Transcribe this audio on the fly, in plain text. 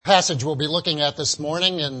passage we'll be looking at this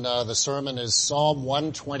morning in the sermon is Psalm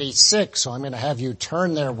 126. So I'm going to have you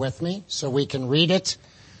turn there with me so we can read it.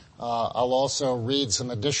 I'll also read some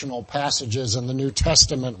additional passages in the New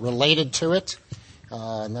Testament related to it.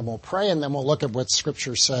 And then we'll pray and then we'll look at what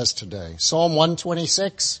Scripture says today. Psalm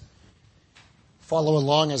 126. Follow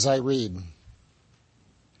along as I read.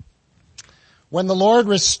 When the Lord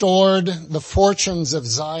restored the fortunes of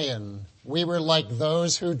Zion, we were like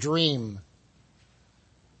those who dream.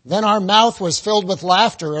 Then our mouth was filled with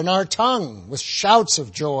laughter and our tongue with shouts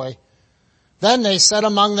of joy. Then they said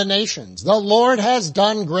among the nations, the Lord has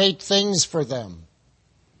done great things for them.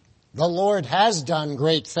 The Lord has done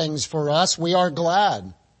great things for us. We are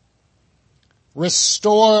glad.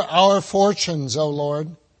 Restore our fortunes, O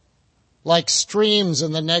Lord, like streams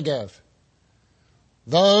in the Negev.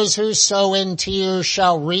 Those who sow in tears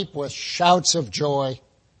shall reap with shouts of joy.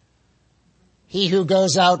 He who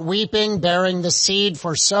goes out weeping, bearing the seed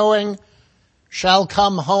for sowing, shall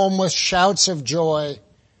come home with shouts of joy,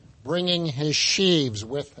 bringing his sheaves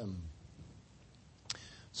with him.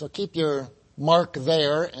 So keep your mark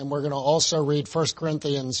there, and we're going to also read 1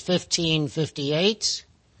 Corinthians 15:58,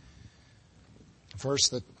 verse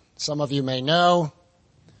that some of you may know.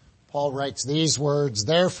 Paul writes these words,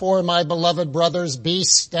 therefore, my beloved brothers, be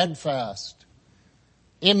steadfast,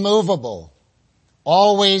 immovable,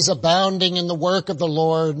 always abounding in the work of the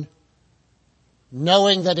Lord,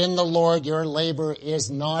 knowing that in the Lord your labor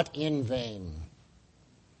is not in vain.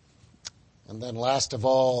 And then last of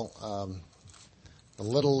all, the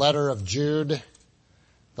little letter of Jude,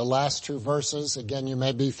 the last two verses. Again, you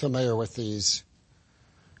may be familiar with these.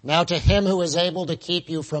 Now to him who is able to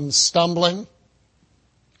keep you from stumbling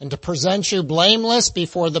and to present you blameless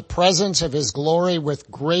before the presence of his glory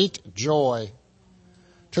with great joy,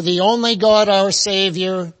 to the only God our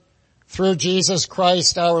Savior, through Jesus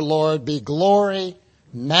Christ our Lord, be glory,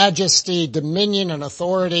 majesty, dominion, and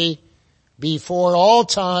authority before all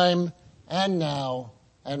time and now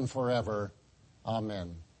and forever.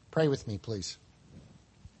 Amen. Pray with me, please.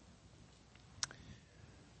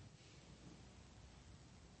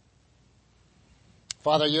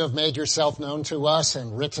 Father, you have made yourself known to us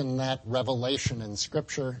and written that revelation in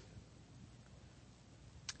Scripture.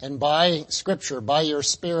 And by Scripture, by your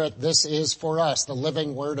Spirit, this is for us the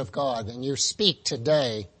living Word of God. And you speak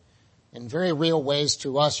today in very real ways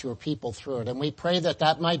to us, your people, through it. And we pray that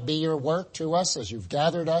that might be your work to us as you've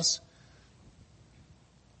gathered us.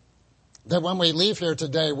 That when we leave here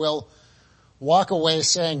today, we'll walk away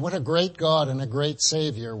saying, what a great God and a great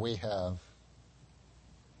Savior we have.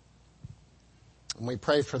 And we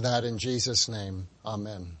pray for that in Jesus' name.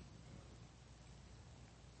 Amen.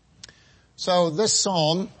 So this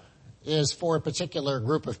psalm is for a particular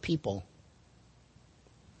group of people.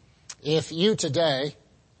 If you today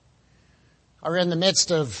are in the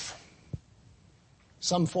midst of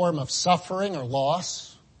some form of suffering or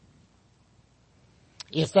loss,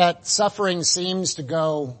 if that suffering seems to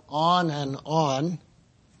go on,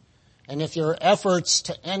 and if your efforts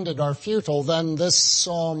to end it are futile, then this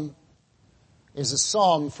psalm is a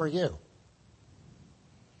psalm for you.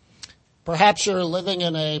 Perhaps you're living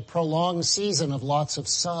in a prolonged season of lots of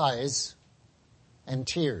sighs and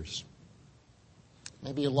tears.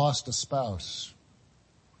 Maybe you lost a spouse,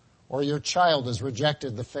 or your child has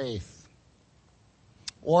rejected the faith,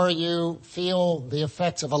 or you feel the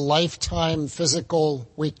effects of a lifetime physical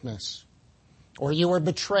weakness, or you were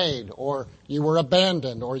betrayed, or you were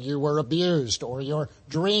abandoned, or you were abused, or your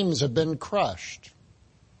dreams have been crushed.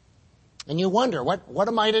 And you wonder, what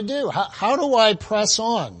am I to do? How do I press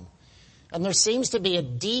on? And there seems to be a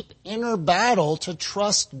deep inner battle to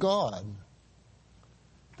trust God.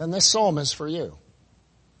 Then this psalm is for you.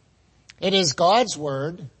 It is God's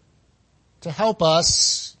word to help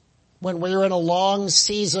us when we're in a long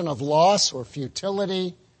season of loss or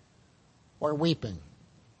futility or weeping.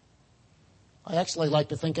 I actually like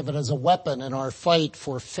to think of it as a weapon in our fight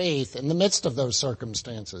for faith in the midst of those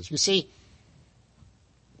circumstances. You see,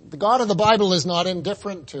 the God of the Bible is not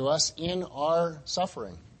indifferent to us in our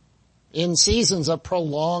suffering, in seasons of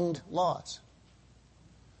prolonged loss.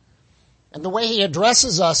 And the way he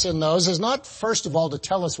addresses us in those is not, first of all, to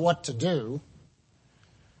tell us what to do,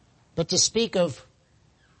 but to speak of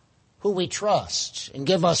who we trust and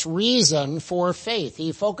give us reason for faith.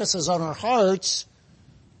 He focuses on our hearts,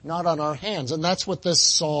 not on our hands. And that's what this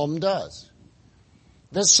psalm does.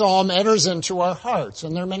 This psalm enters into our hearts,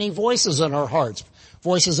 and there are many voices in our hearts.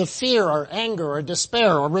 Voices of fear or anger or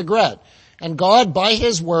despair or regret. And God, by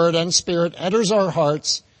his word and Spirit, enters our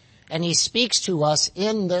hearts, and he speaks to us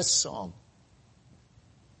in this psalm.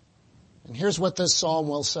 And here's what this psalm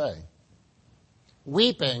will say.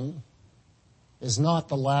 Weeping is not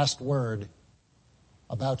the last word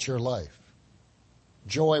about your life.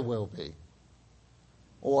 Joy will be.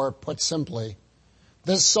 Or put simply,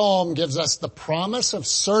 this psalm gives us the promise of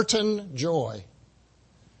certain joy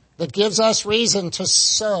that gives us reason to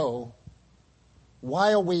sow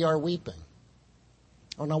while we are weeping.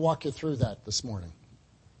 I want to walk you through that this morning.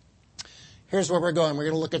 Here's where we're going. We're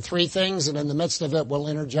going to look at three things, and in the midst of it, we'll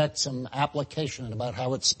interject some application about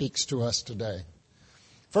how it speaks to us today.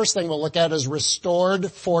 First thing we'll look at is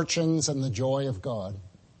restored fortunes and the joy of God.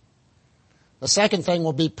 The second thing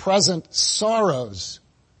will be present sorrows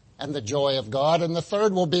and the joy of God. And the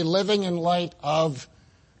third will be living in light of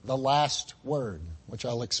the last word, which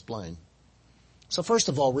I'll explain. So first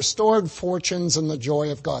of all, restored fortunes and the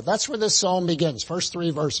joy of God. That's where this psalm begins, first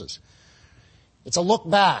three verses. It's a look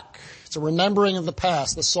back. It's a remembering of the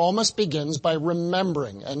past. The psalmist begins by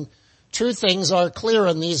remembering. And two things are clear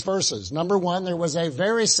in these verses. Number one, there was a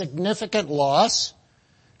very significant loss.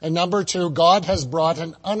 And number two, God has brought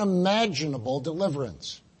an unimaginable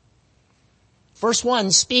deliverance. Verse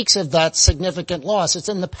 1 speaks of that significant loss. It's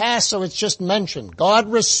in the past, so it's just mentioned.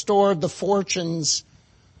 God restored the fortunes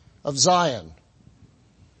of Zion.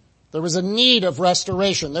 There was a need of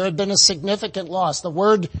restoration. There had been a significant loss. The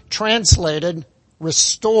word translated,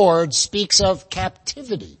 restored, speaks of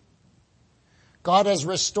captivity. God has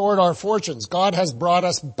restored our fortunes. God has brought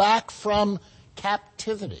us back from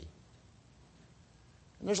captivity.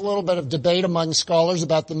 And there's a little bit of debate among scholars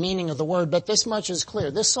about the meaning of the word, but this much is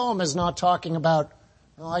clear. This psalm is not talking about,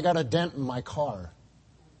 oh, I got a dent in my car.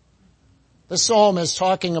 This psalm is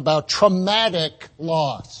talking about traumatic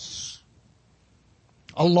loss.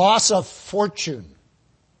 A loss of fortune,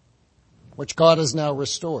 which God has now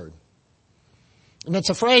restored. And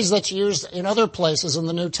it's a phrase that's used in other places in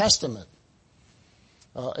the New Testament.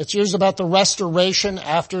 It's used about the restoration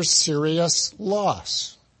after serious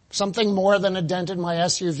loss. Something more than a dent in my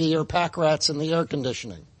SUV or pack rats in the air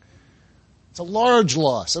conditioning. It's a large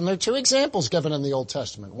loss. And there are two examples given in the Old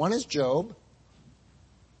Testament. One is Job,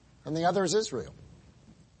 and the other is Israel.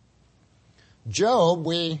 Job,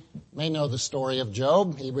 we may know the story of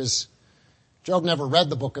Job. Job never read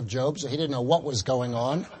the book of Job, so he didn't know what was going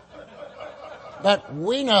on. But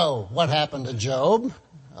we know what happened to Job.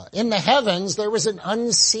 In the heavens, there was an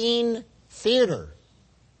unseen theater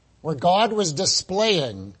where God was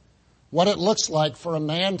displaying what it looks like for a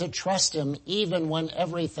man to trust him even when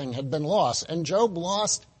everything had been lost. And Job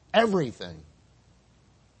lost everything.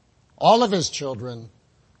 All of his children,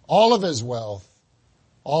 all of his wealth,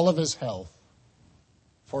 all of his health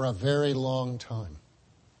for a very long time.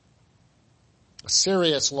 A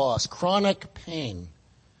serious loss, chronic pain,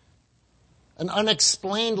 an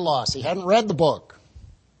unexplained loss. He hadn't read the book.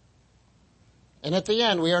 And at the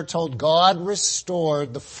end, we are told God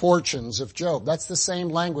restored the fortunes of Job. That's the same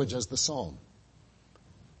language as the psalm.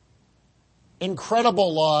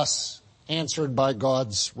 Incredible loss answered by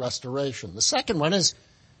God's restoration. The second one is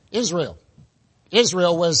Israel.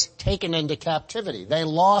 Israel was taken into captivity. They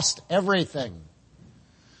lost everything.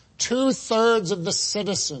 2/3 of the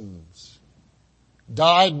citizens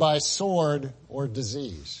died by sword or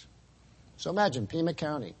disease. So imagine Pima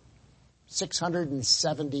County.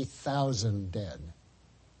 670,000 dead.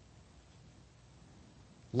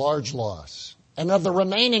 Large loss. And of the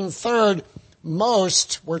remaining third,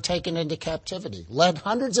 most were taken into captivity, led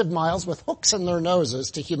hundreds of miles with hooks in their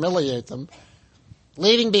noses to humiliate them,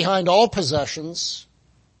 leaving behind all possessions,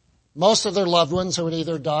 most of their loved ones who had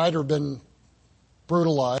either died or been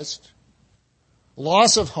brutalized,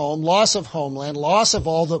 loss of home, loss of homeland, loss of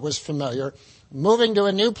all that was familiar, moving to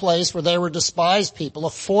a new place where they were despised people, a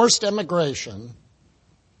forced emigration,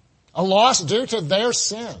 a loss due to their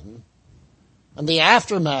sin and the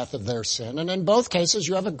aftermath of their sin. And in both cases,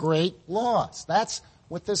 you have a great loss. That's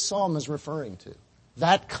what this psalm is referring to.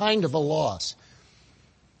 That kind of a loss.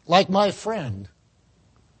 Like my friend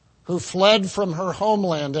who fled from her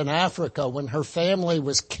homeland in Africa when her family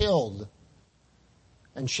was killed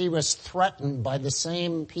and she was threatened by the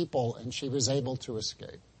same people and she was able to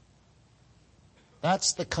escape.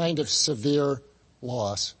 That's the kind of severe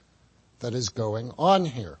loss that is going on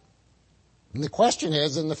here. And the question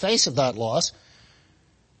is, in the face of that loss,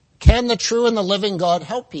 can the true and the living God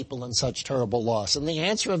help people in such terrible loss? And the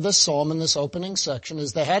answer of this psalm in this opening section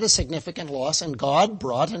is they had a significant loss and God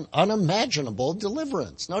brought an unimaginable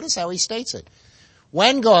deliverance. Notice how he states it.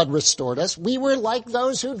 When God restored us, we were like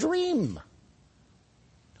those who dream.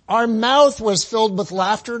 Our mouth was filled with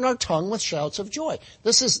laughter and our tongue with shouts of joy.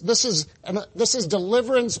 This is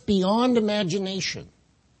deliverance beyond imagination.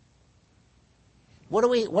 What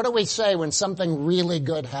do we say when something really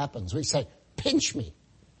good happens? We say, pinch me.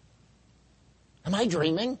 Am I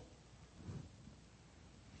dreaming?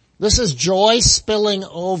 This is joy spilling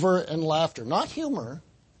over in laughter. Not humor,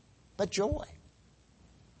 but joy.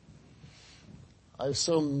 I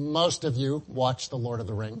assume most of you watch The Lord of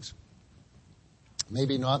the Rings.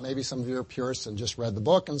 Maybe not. Maybe some of you are purists and just read the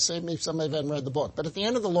book, and maybe some of you haven't read the book. But at the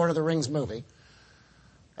end of the Lord of the Rings movie,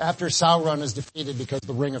 after Sauron is defeated because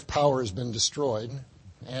the Ring of Power has been destroyed,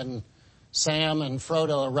 and Sam and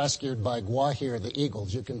Frodo are rescued by Gwahir the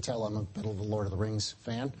Eagles. You can tell I'm a bit of a Lord of the Rings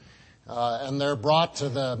fan. And they're brought to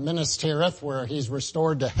the Minas Tirith where he's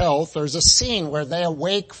restored to health. There's a scene where they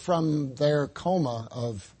awake from their coma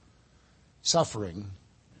of suffering.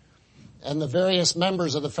 And the various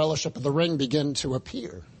members of the Fellowship of the Ring begin to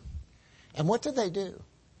appear. And what do?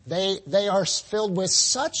 They are filled with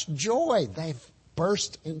such joy, they've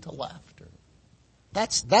burst into laughter.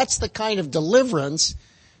 That's the kind of deliverance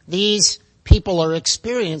these people are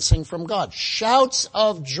experiencing from God. Shouts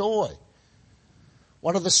of joy.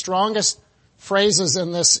 One of the strongest phrases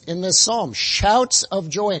in this psalm, shouts of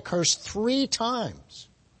joy, occurs 3 times.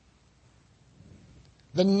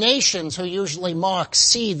 The nations who usually mock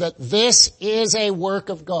see that this is a work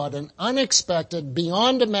of God, an unexpected,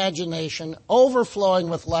 beyond imagination, overflowing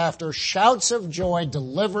with laughter, shouts of joy,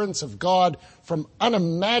 deliverance of God from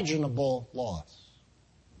unimaginable loss.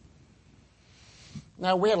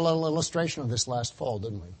 Now, we had a little illustration of this last fall,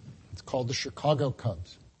 didn't we? It's called the Chicago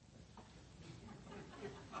Cubs.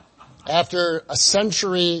 After a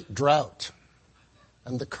century drought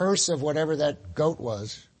and the curse of whatever that goat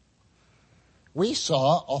was, we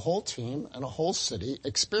saw a whole team and a whole city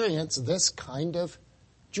experience this kind of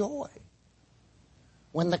joy.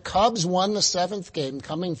 When the Cubs won the 7th game,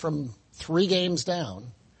 coming from 3 games down,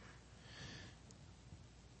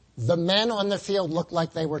 the men on the field looked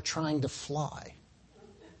like they were trying to fly.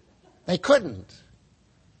 They couldn't,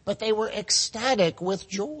 but they were ecstatic with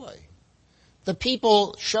joy. The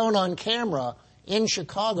people shown on camera in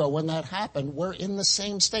Chicago when that happened were in the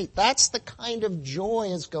same state. That's the kind of joy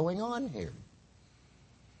that's going on here.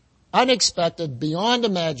 Unexpected, beyond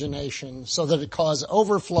imagination, so that it caused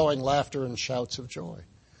overflowing laughter and shouts of joy.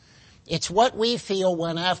 It's what we feel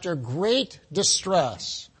when, after great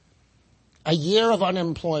distress, a year of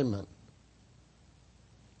unemployment,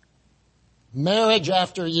 marriage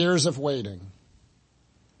after years of waiting,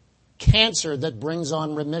 cancer that brings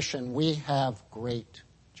on remission, we have great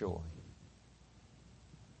joy.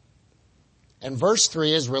 And verse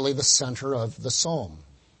 3 is really the center of the psalm.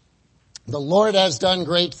 The Lord has done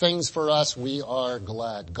great things for us, we are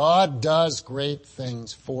glad. God does great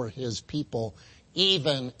things for his people,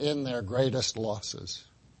 even in their greatest losses.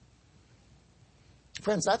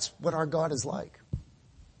 Friends, that's what our God is like.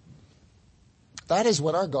 That is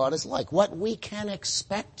what our God is like, what we can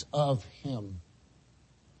expect of him.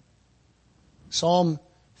 Psalm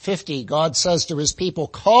 50, God says to his people,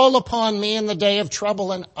 call upon me in the day of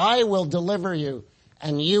trouble and I will deliver you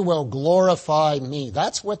and you will glorify me.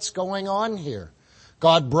 That's what's going on here.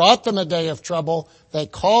 God brought them a day of trouble. They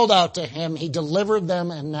called out to him. He delivered them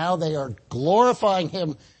and now they are glorifying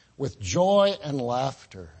him with joy and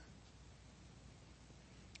laughter.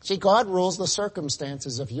 See, God rules the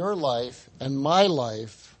circumstances of your life and my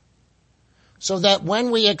life so that when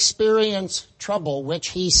we experience trouble,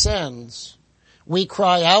 which he sends, we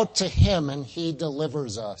cry out to him and he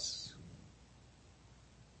delivers us.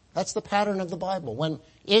 That's the pattern of the Bible. When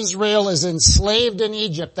Israel is enslaved in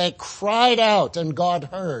Egypt, they cried out and God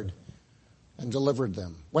heard and delivered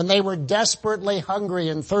them. When they were desperately hungry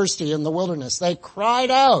and thirsty in the wilderness, they cried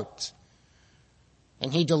out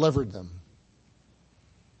and he delivered them.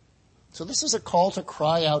 So this is a call to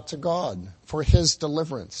cry out to God for his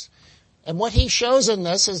deliverance. And what he shows in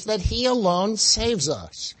this is that he alone saves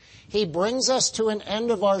us. He brings us to an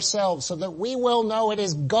end of ourselves so that we will know it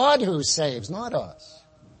is God who saves, not us.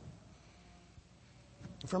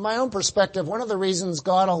 From my own perspective, one of the reasons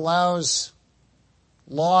God allows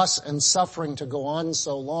loss and suffering to go on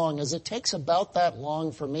so long is it takes about that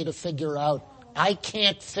long for me to figure out I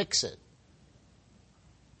can't fix it.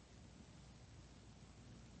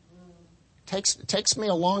 It takes me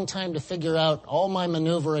a long time to figure out all my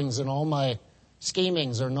maneuverings and all my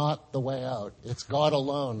schemings are not the way out. It's God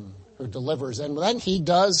alone who delivers. And then he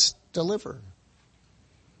does deliver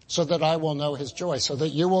so that I will know his joy, so that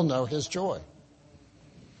you will know his joy.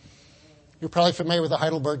 You're probably familiar with the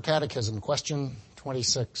Heidelberg Catechism, question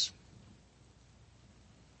 26.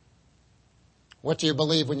 What do you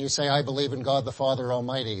believe when you say, I believe in God the Father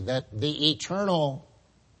Almighty? That the eternal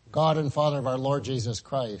God and Father of our Lord Jesus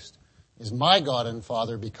Christ is my God and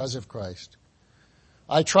Father because of Christ.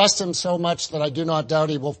 I trust him so much that I do not doubt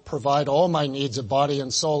he will provide all my needs of body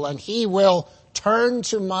and soul, and he will turn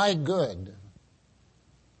to my good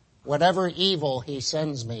whatever evil he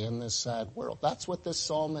sends me in this sad world. That's what this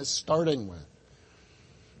psalm is starting with.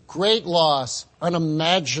 Great loss,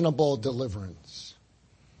 unimaginable deliverance.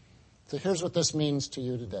 So here's what this means to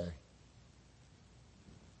you today.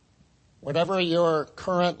 Whatever your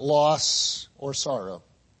current loss or sorrow,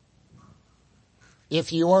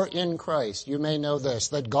 if you are in Christ, you may know this,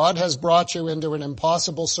 that God has brought you into an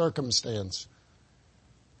impossible circumstance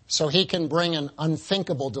so he can bring an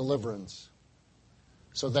unthinkable deliverance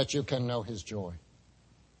so that you can know his joy.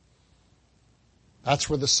 That's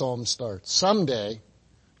where the psalm starts. Someday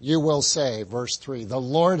you will say, verse 3, the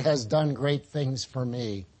Lord has done great things for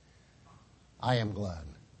me. I am glad.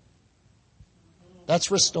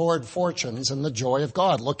 That's restored fortunes and the joy of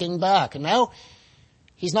God, looking back. And now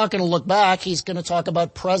he's not going to look back. He's going to talk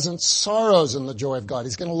about present sorrows and the joy of God.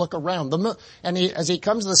 He's going to look around. As he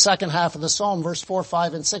comes to the second half of the psalm, verse 4,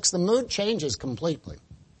 5, and 6, the mood changes completely.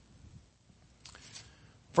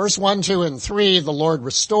 Verse 1, 2, and 3, the Lord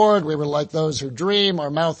restored. We were like those who dream. Our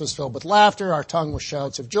mouth is filled with laughter. Our tongue with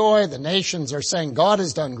shouts of joy. The nations are saying God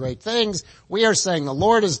has done great things. We are saying the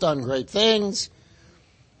Lord has done great things.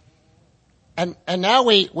 And now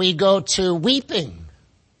we go to weeping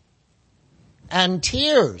and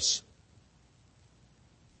tears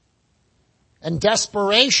and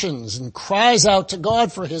desperations and cries out to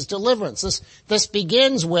God for his deliverance. This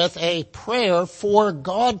begins with a prayer for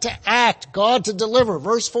God to act, God to deliver.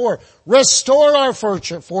 Verse 4, restore our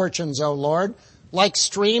fortunes, O Lord, like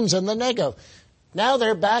streams in the Negev. Now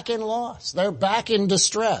they're back in loss. They're back in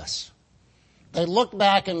distress. They looked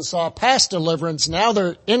back and saw past deliverance. Now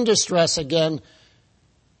they're in distress again.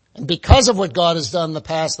 And because of what God has done in the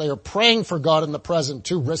past, they are praying for God in the present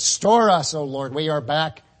to restore us, O Lord. We are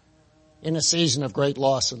back in a season of great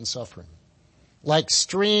loss and suffering. Like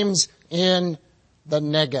streams in the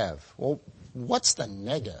Negev. Well, what's the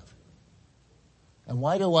Negev? And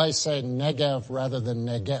why do I say Negev rather than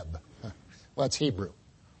Negeb? Well, it's Hebrew.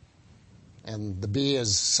 And the B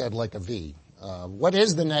is said like a V. What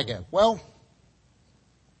is the Negev? Well,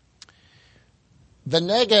 the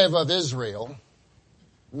Negev of Israel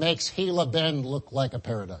makes Gila Bend look like a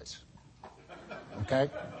paradise. Okay?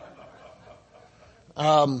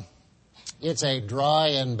 It's a dry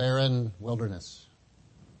and barren wilderness.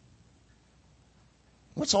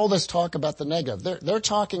 What's all this talk about the Negev? They're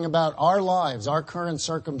talking about our lives, our current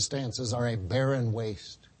circumstances are a barren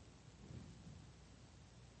waste.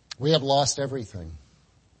 We have lost everything.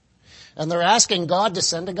 And they're asking God to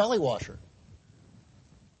send a gully washer.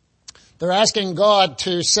 They're asking God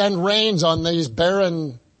to send rains on these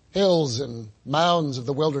barren hills and mounds of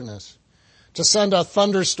the wilderness, to send a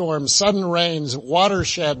thunderstorm, sudden rains,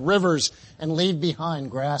 watershed, rivers, and leave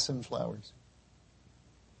behind grass and flowers.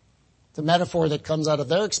 It's a metaphor that comes out of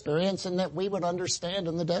their experience and that we would understand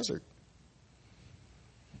in the desert.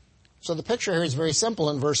 So the picture here is very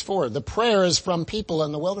simple in verse 4. The prayer is from people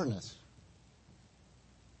in the wilderness.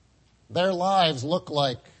 Their lives look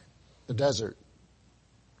like the desert.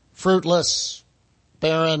 Fruitless,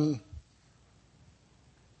 barren,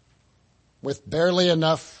 with barely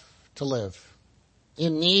enough to live,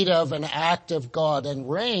 in need of an act of God. And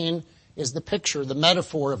rain is the picture, the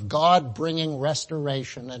metaphor of God bringing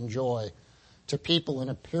restoration and joy to people in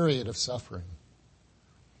a period of suffering.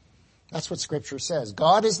 That's what Scripture says.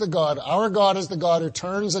 God is the God, our God is the God who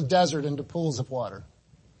turns a desert into pools of water,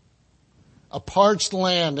 a parched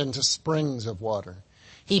land into springs of water.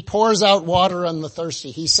 He pours out water on the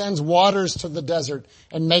thirsty. He sends waters to the desert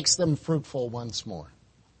and makes them fruitful once more.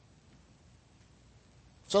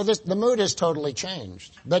 So the mood is totally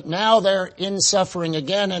changed. But now they're in suffering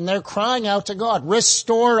again and they're crying out to God,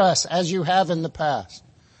 restore us as you have in the past.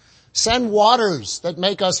 Send waters that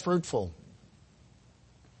make us fruitful.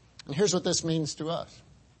 And here's what this means to us.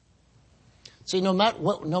 See, no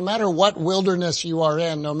matter what wilderness you are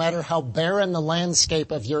in, no matter how barren the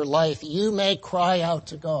landscape of your life, you may cry out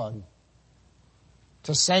to God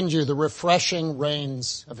to send you the refreshing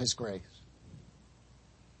rains of his grace.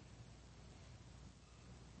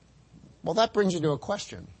 Well, that brings you to a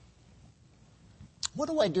question. What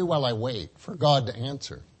do I do while I wait for God to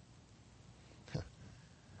answer?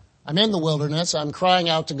 I'm in the wilderness. I'm crying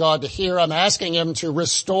out to God to hear. I'm asking him to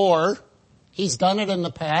restore. He's done it in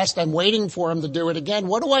the past. I'm waiting for him to do it again.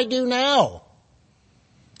 What do I do now?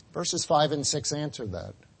 Verses 5 and 6 answer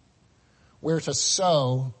that. We're to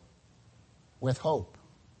sow with hope.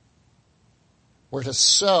 We're to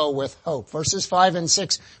sow with hope. Verses 5 and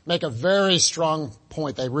 6 make a very strong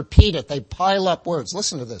point. They repeat it. They pile up words.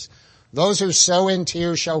 Listen to this. Those who sow in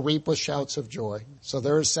tears shall reap with shouts of joy. So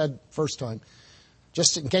there is said first time.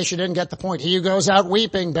 Just in case you didn't get the point. He who goes out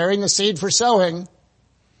weeping, bearing the seed for sowing,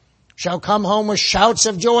 shall come home with shouts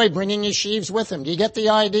of joy, bringing his sheaves with him. Do you get the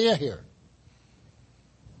idea here?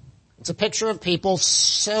 It's a picture of people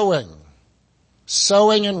sowing.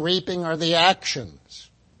 Sowing and reaping are the actions.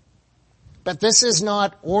 But this is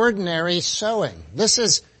not ordinary sowing. This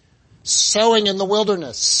is sowing in the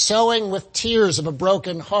wilderness, sowing with tears of a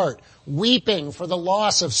broken heart, weeping for the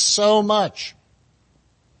loss of so much.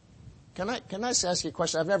 Can I just ask you a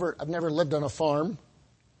question? I've never lived on a farm.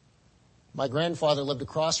 My grandfather lived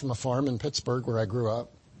across from a farm in Pittsburgh where I grew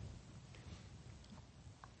up.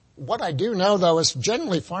 What I do know, though, is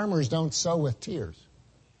generally farmers don't sow with tears.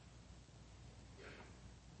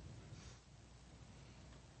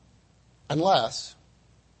 Unless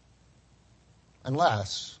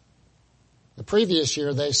the previous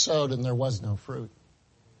year they sowed and there was no fruit.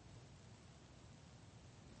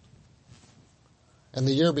 And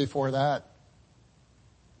the year before that.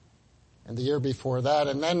 And the year before that.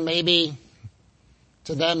 And then maybe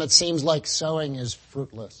to them it seems like sowing is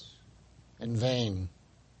fruitless and vain.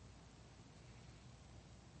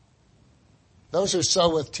 Those who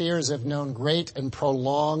sow with tears have known great and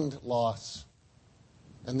prolonged loss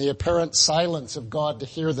and the apparent silence of God to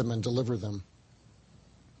hear them and deliver them.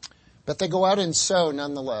 But they go out and sow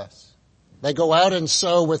nonetheless. They go out and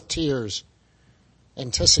sow with tears,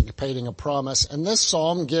 anticipating a promise. And this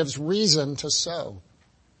psalm gives reason to sow.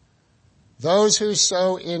 Those who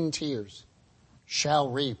sow in tears shall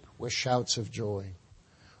reap with shouts of joy.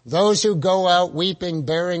 Those who go out weeping,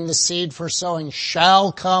 bearing the seed for sowing,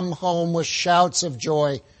 shall come home with shouts of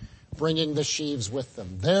joy, bringing the sheaves with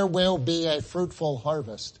them. There will be a fruitful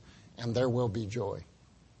harvest, and there will be joy.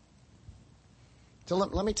 So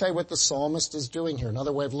let me tell you what the psalmist is doing here,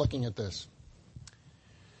 another way of looking at this.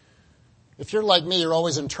 If you're like me, you're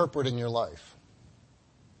always interpreting your life.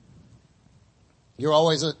 You're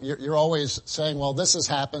always saying, well, this has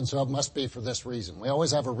happened, so it must be for this reason. We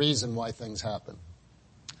always have a reason why things happen.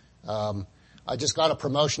 I just got a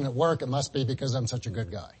promotion at work. It must be because I'm such a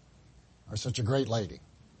good guy or such a great lady.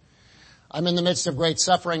 I'm in the midst of great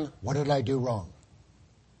suffering. What did I do wrong?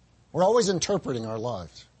 We're always interpreting our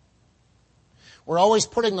lives. We're always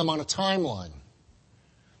putting them on a timeline.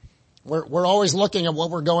 We're always looking at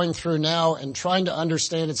what we're going through now and trying to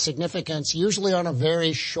understand its significance, usually on a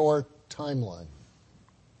very short timeline.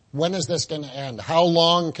 When is this going to end? How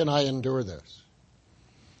long can I endure this?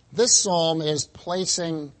 This psalm is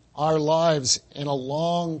placing our lives in a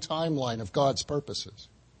long timeline of God's purposes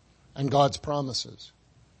and God's promises.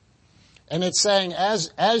 And it's saying,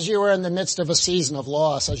 as you are in the midst of a season of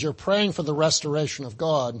loss, as you're praying for the restoration of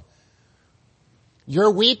God,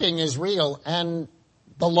 your weeping is real and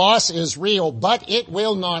the loss is real, but it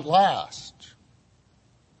will not last.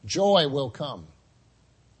 Joy will come.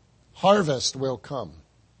 Harvest will come.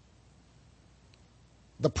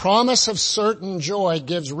 The promise of certain joy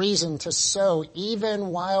gives reason to sow even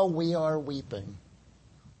while we are weeping.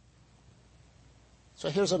 So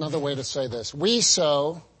here's another way to say this. We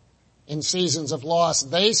sow in seasons of loss.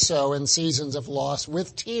 They sow in seasons of loss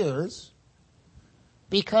with tears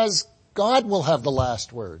because God will have the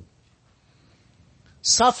last word.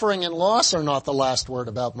 Suffering and loss are not the last word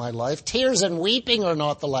about my life. Tears and weeping are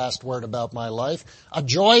not the last word about my life. A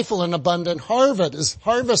joyful and abundant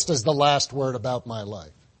harvest is the last word about my life.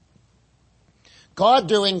 God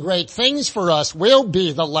doing great things for us will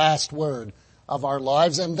be the last word of our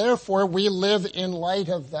lives, and therefore we live in light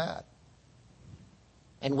of that.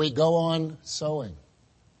 And we go on sowing,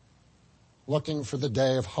 looking for the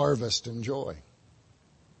day of harvest and joy.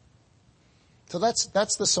 So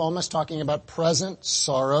that's the psalmist talking about present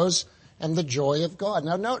sorrows and the joy of God.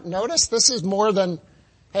 Now notice this is more than,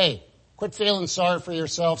 hey, quit feeling sorry for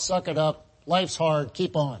yourself, suck it up, life's hard,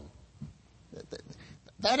 keep on.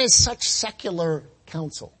 That is such secular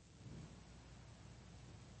counsel.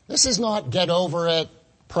 This is not get over it,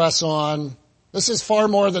 press on. This is far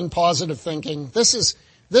more than positive thinking. There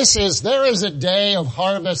is a day of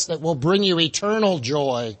harvest that will bring you eternal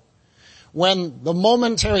joy when the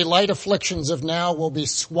momentary light afflictions of now will be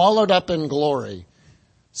swallowed up in glory.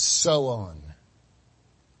 So on.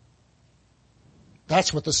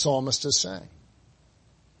 That's what the psalmist is saying.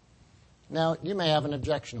 Now, you may have an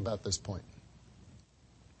objection about this point.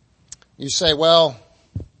 You say, well,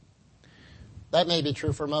 that may be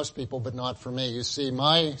true for most people, but not for me. You see,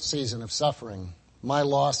 my season of suffering, my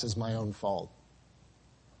loss is my own fault.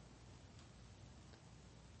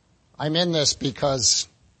 I'm in this because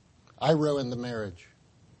I ruined the marriage.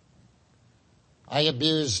 I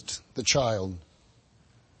abused the child.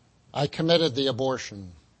 I committed the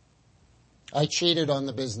abortion. I cheated on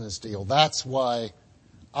the business deal. That's why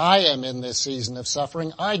I am in this season of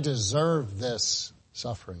suffering. I deserve this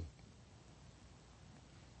suffering.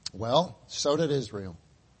 Well, so did Israel.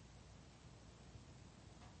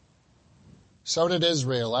 So did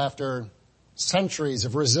Israel. After centuries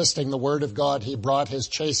of resisting the word of God, he brought his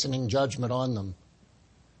chastening judgment on them.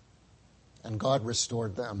 And God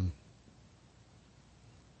restored them.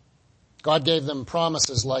 God gave them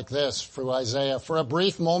promises like this through Isaiah. For a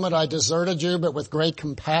brief moment I deserted you, but with great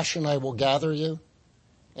compassion I will gather you.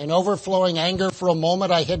 In overflowing anger for a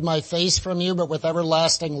moment I hid my face from you, but with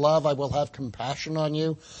everlasting love I will have compassion on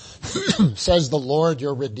you, says the Lord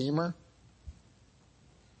your Redeemer.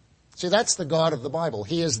 See, that's the God of the Bible.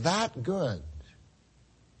 He is that good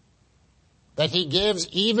that he gives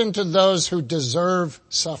even to those who deserve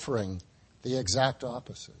suffering the exact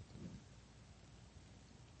opposite.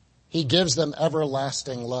 He gives them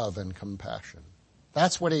everlasting love and compassion.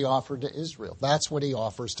 That's what he offered to Israel. That's what he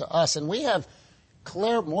offers to us. And we have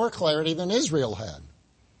more clarity than Israel had.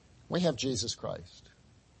 We have Jesus Christ,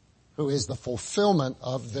 who is the fulfillment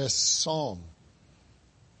of this psalm.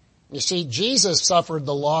 You see, Jesus suffered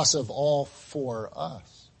the loss of all for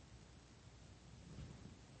us.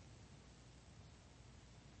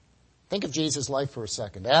 Think of Jesus' life for a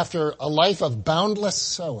second. After a life of boundless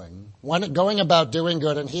sowing, going about doing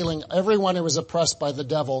good and healing everyone who was oppressed by the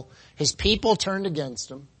devil, his people turned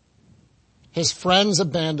against him. His friends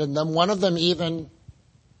abandoned them. One of them even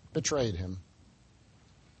betrayed him.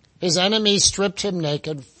 His enemies stripped him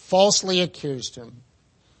naked, falsely accused him,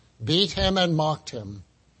 beat him and mocked him.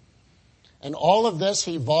 And all of this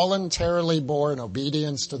he voluntarily bore in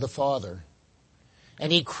obedience to the Father.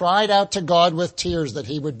 And he cried out to God with tears that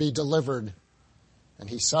he would be delivered. And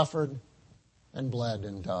he suffered and bled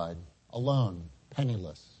and died, alone,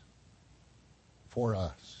 penniless, for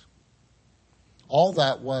us. All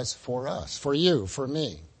that was for us, for you, for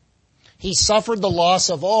me. He suffered the loss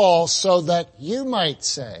of all so that you might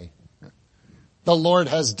say, the Lord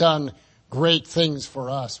has done great things for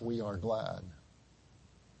us. We are glad.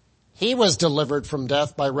 He was delivered from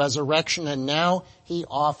death by resurrection, and now he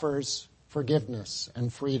offers forgiveness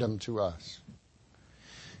and freedom to us.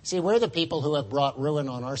 See, we're the people who have brought ruin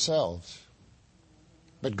on ourselves.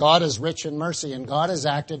 But God is rich in mercy, and God has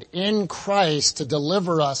acted in Christ to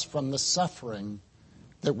deliver us from the suffering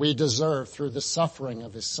that we deserve through the suffering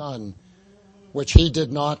of his Son, which he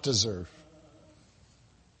did not deserve.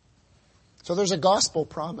 So there's a gospel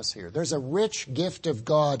promise here. There's a rich gift of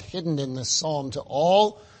God hidden in this psalm to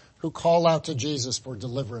all who call out to Jesus for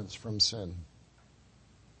deliverance from sin.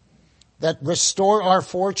 That restore our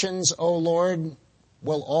fortunes, O Lord,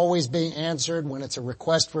 will always be answered when it's a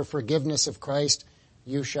request for forgiveness of Christ.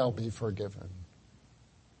 You shall be forgiven.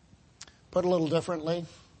 Put a little differently,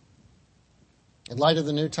 in light of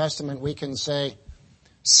the New Testament, we can say,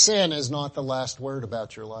 sin is not the last word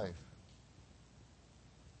about your life.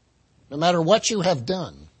 No matter what you have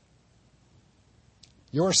done,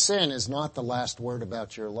 your sin is not the last word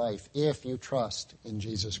about your life if you trust in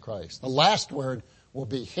Jesus Christ. The last word will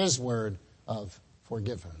be his word of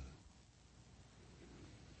forgiven.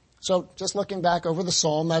 So just looking back over the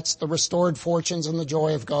psalm, that's the restored fortunes and the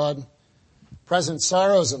joy of God, present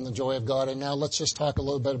sorrows and the joy of God. And now let's just talk a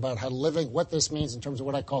little bit about what this means in terms of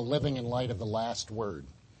what I call living in light of the last word.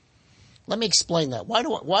 Let me explain that. Why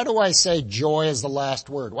do I say joy is the last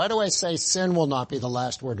word? Why do I say sin will not be the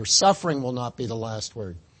last word or suffering will not be the last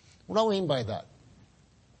word? What do I mean by that?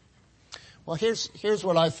 Well, here's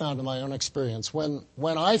what I've found in my own experience. When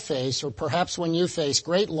I face, or perhaps when you face,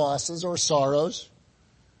 great losses or sorrows,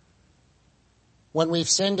 when we've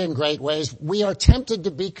sinned in great ways, we are tempted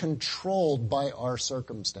to be controlled by our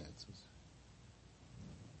circumstances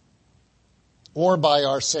or by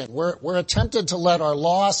our sin. We're tempted to let our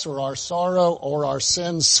loss or our sorrow or our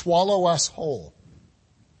sins swallow us whole.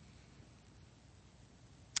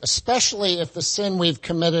 Especially if the sin we've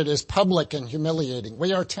committed is public and humiliating.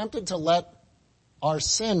 We are tempted to let our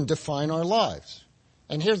sin define our lives.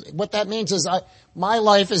 And here's what that means is my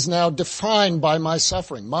life is now defined by my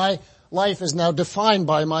suffering. My life is now defined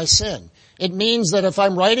by my sin. It means that if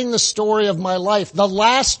I'm writing the story of my life, the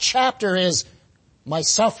last chapter is my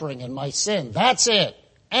suffering and my sin. That's it.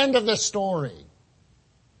 End of the story.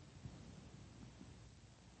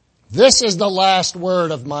 This is the last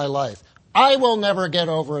word of my life. I will never get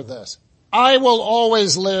over this. I will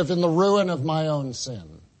always live in the ruin of my own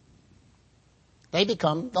sin. They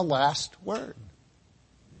become the last word.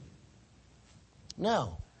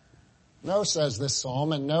 No. No, says this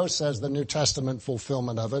psalm, and no, says the New Testament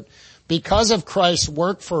fulfillment of it. Because of Christ's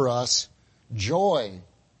work for us, joy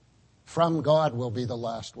from God will be the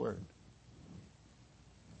last word.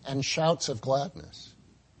 And shouts of gladness.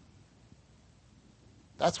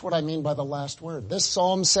 That's what I mean by the last word. This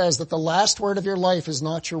psalm says that the last word of your life is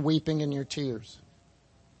not your weeping and your tears.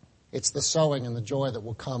 It's the sowing and the joy that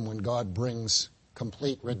will come when God brings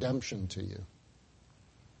complete redemption to you.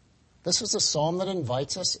 This is a psalm that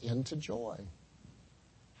invites us into joy.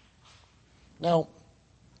 Now,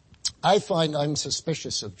 I find I'm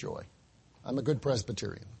suspicious of joy. I'm a good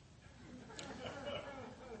Presbyterian.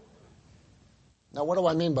 Now, what do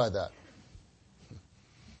I mean by that?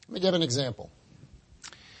 Let me give an example.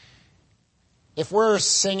 If we're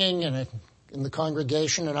singing in the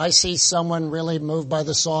congregation and I see someone really moved by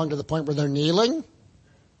the song to the point where they're kneeling,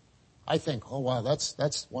 I think, oh wow,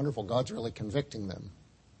 that's wonderful. God's really convicting them.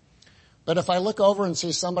 But if I look over and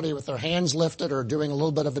see somebody with their hands lifted or doing a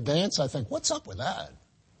little bit of a dance, I think, what's up with that?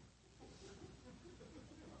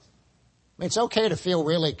 I mean, it's okay to feel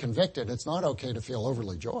really convicted. It's not okay to feel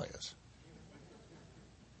overly joyous.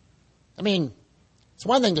 I mean, it's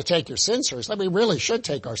one thing to take your sin seriously. We really should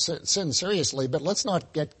take our sin seriously, but let's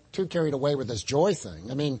not get too carried away with this joy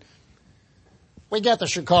thing. I mean, we get the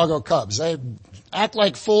Chicago Cubs. They act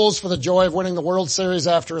like fools for the joy of winning the World Series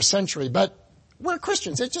after a century, but we're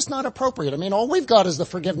Christians. It's just not appropriate. I mean, all we've got is the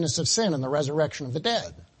forgiveness of sin and the resurrection of the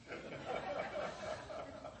dead.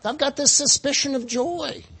 I've got this suspicion of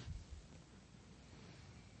joy.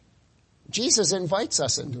 Jesus invites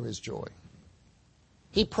us into his joy.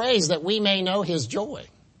 He prays that we may know his joy.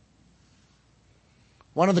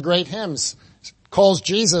 One of the great hymns calls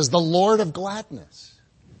Jesus the Lord of gladness.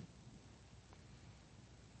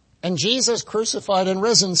 And Jesus, crucified and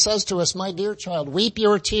risen, says to us, my dear child, weep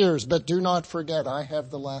your tears, but do not forget, I have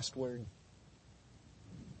the last word.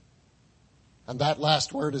 And that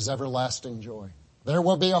last word is everlasting joy. There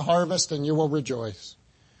will be a harvest and you will rejoice.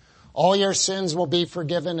 All your sins will be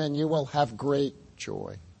forgiven and you will have great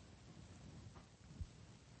joy.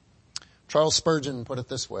 Charles Spurgeon put it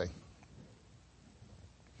this way.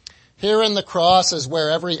 Here in the cross is where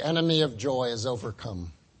every enemy of joy is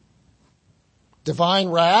overcome. Divine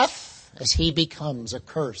wrath as he becomes a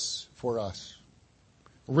curse for us.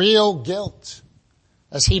 Real guilt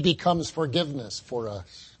as he becomes forgiveness for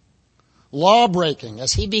us. Law breaking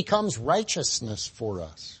as he becomes righteousness for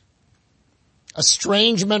us.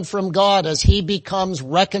 Estrangement from God as he becomes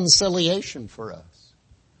reconciliation for us.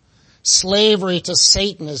 Slavery to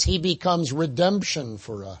Satan as he becomes redemption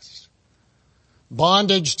for us.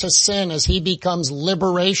 Bondage to sin as he becomes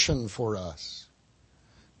liberation for us.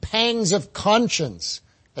 Pangs of conscience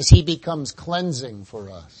as he becomes cleansing for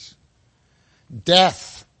us.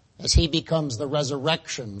 Death as he becomes the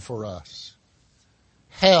resurrection for us.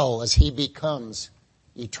 Hell as he becomes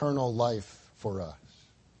eternal life for us.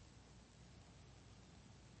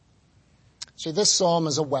 See, this psalm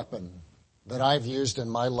is a weapon that I've used in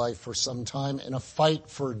my life for some time in a fight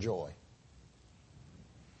for joy.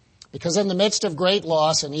 Because in the midst of great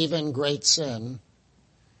loss and even great sin,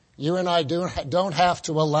 you and I don't have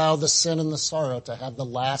to allow the sin and the sorrow to have the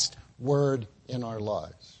last word in our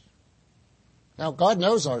lives. Now, God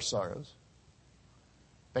knows our sorrows,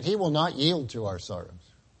 but he will not yield to our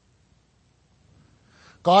sorrows.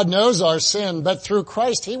 God knows our sin, but through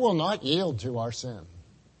Christ, he will not yield to our sin.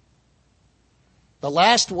 The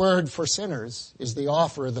last word for sinners is the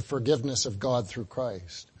offer of the forgiveness of God through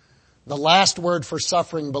Christ. The last word for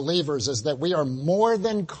suffering believers is that we are more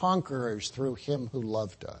than conquerors through him who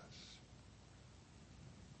loved us.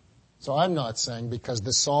 So I'm not saying, because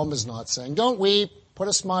the psalm is not saying, don't weep, put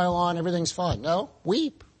a smile on, everything's fine. No,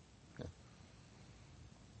 weep.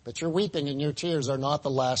 But your weeping and your tears are not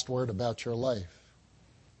the last word about your life.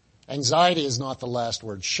 Anxiety is not the last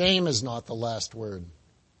word. Shame is not the last word.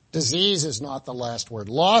 Disease is not the last word.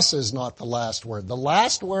 Loss is not the last word. The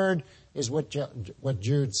last word is what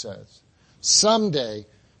Jude says. Someday,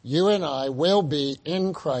 you and I will be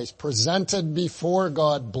in Christ, presented before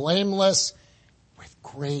God, blameless, with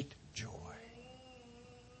great joy.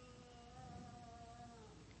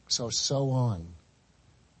 So on,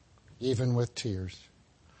 even with tears.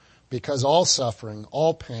 Because all suffering,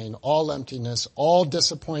 all pain, all emptiness, all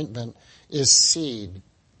disappointment is seed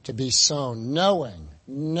to be sown,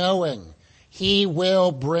 knowing he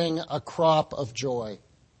will bring a crop of joy.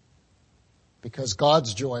 Because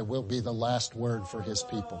God's joy will be the last word for his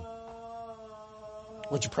people.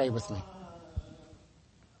 Would you pray with me?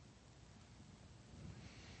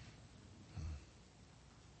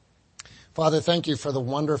 Father, thank you for the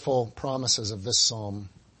wonderful promises of this psalm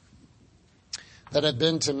that have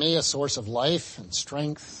been to me a source of life and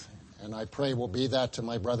strength, and I pray will be that to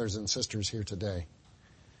my brothers and sisters here today.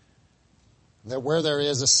 That where there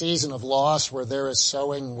is a season of loss, where there is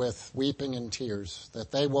sowing with weeping and tears,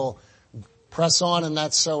 that they will press on in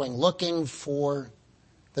that sowing, looking for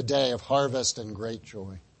the day of harvest and great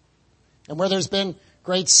joy. And where there's been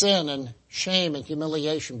great sin and shame and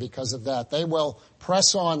humiliation because of that. They will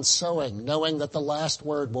press on sowing, knowing that the last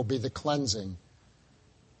word will be the cleansing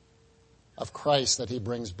of Christ that he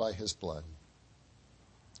brings by his blood.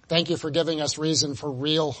 Thank you for giving us reason for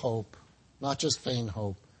real hope, not just vain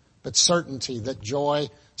hope, but certainty that joy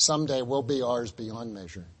someday will be ours beyond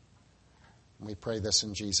measure. And we pray this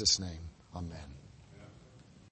in Jesus' name. Amen.